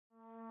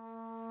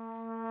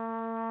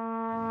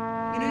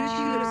You know,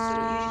 tulips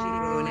don't usually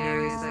grow in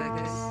areas like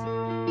this.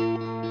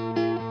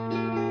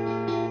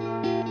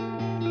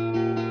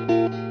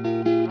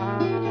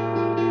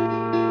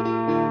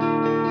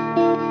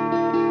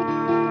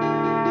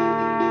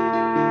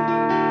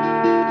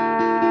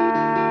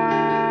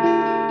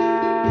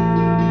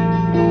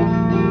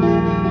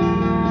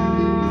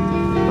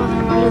 Well,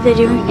 then what are they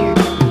doing here?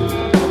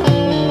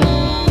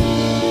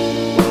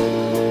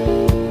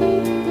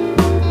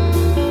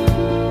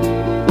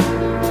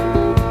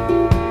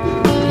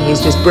 He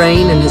used his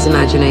brain and his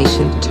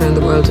imagination to turn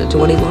the world into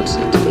what he wants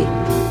it to be.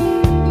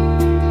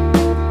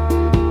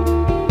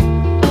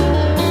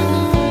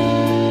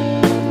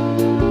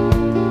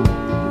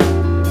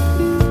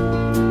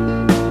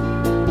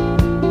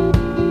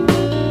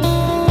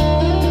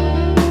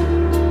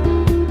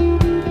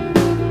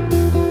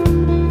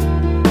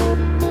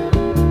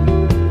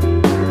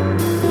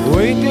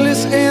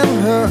 Weightless in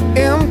her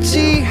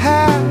empty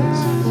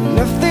house,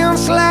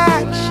 nothing's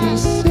like she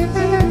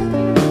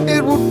said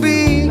it would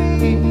be.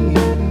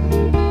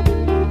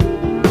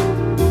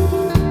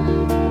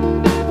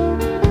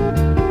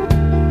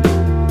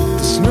 The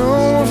snow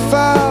will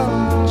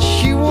fall,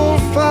 she will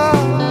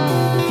fall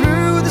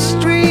through the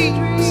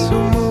streets,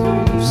 her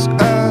moves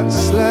are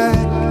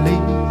slightly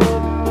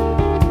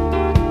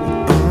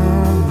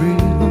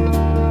unreal.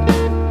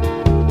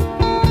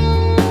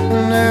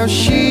 Now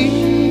she's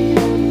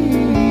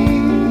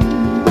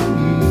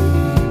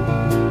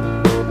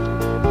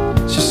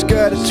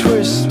got a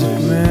twisted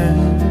man,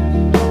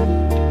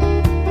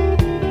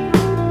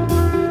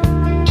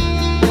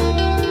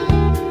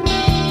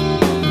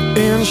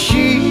 and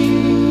she's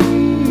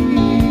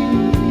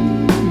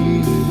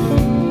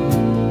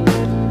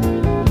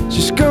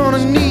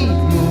gonna need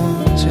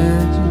more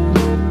time.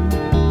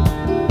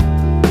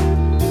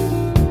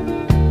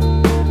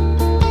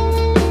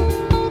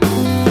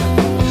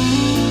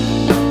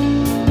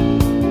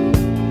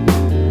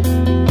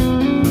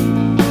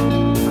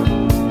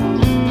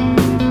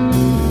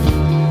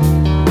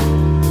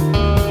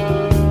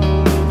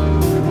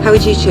 How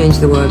would you change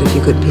the world if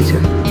you could, Peter?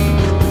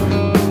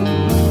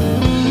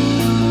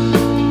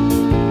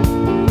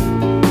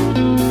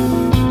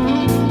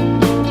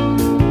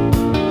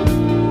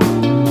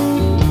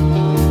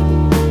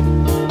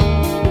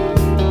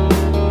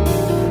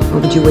 What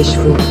would you wish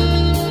for?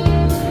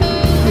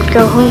 I'd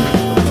go home.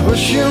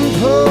 Push and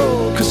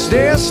pull, 'cause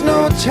there's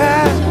no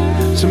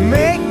time to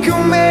make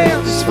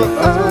amends for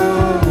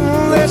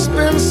all that's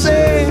been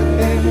said.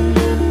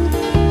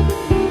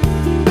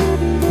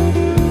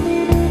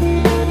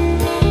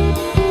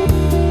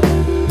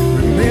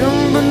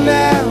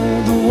 Now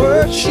the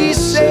word she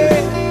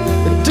said,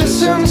 it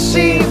doesn't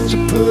seem to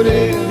put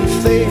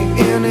everything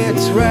in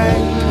its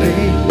right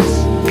place.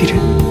 Peter,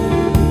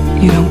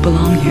 you don't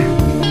belong here.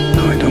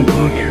 No, I don't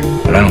belong here,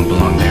 but I don't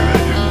belong there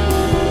either.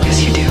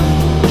 Yes, you do.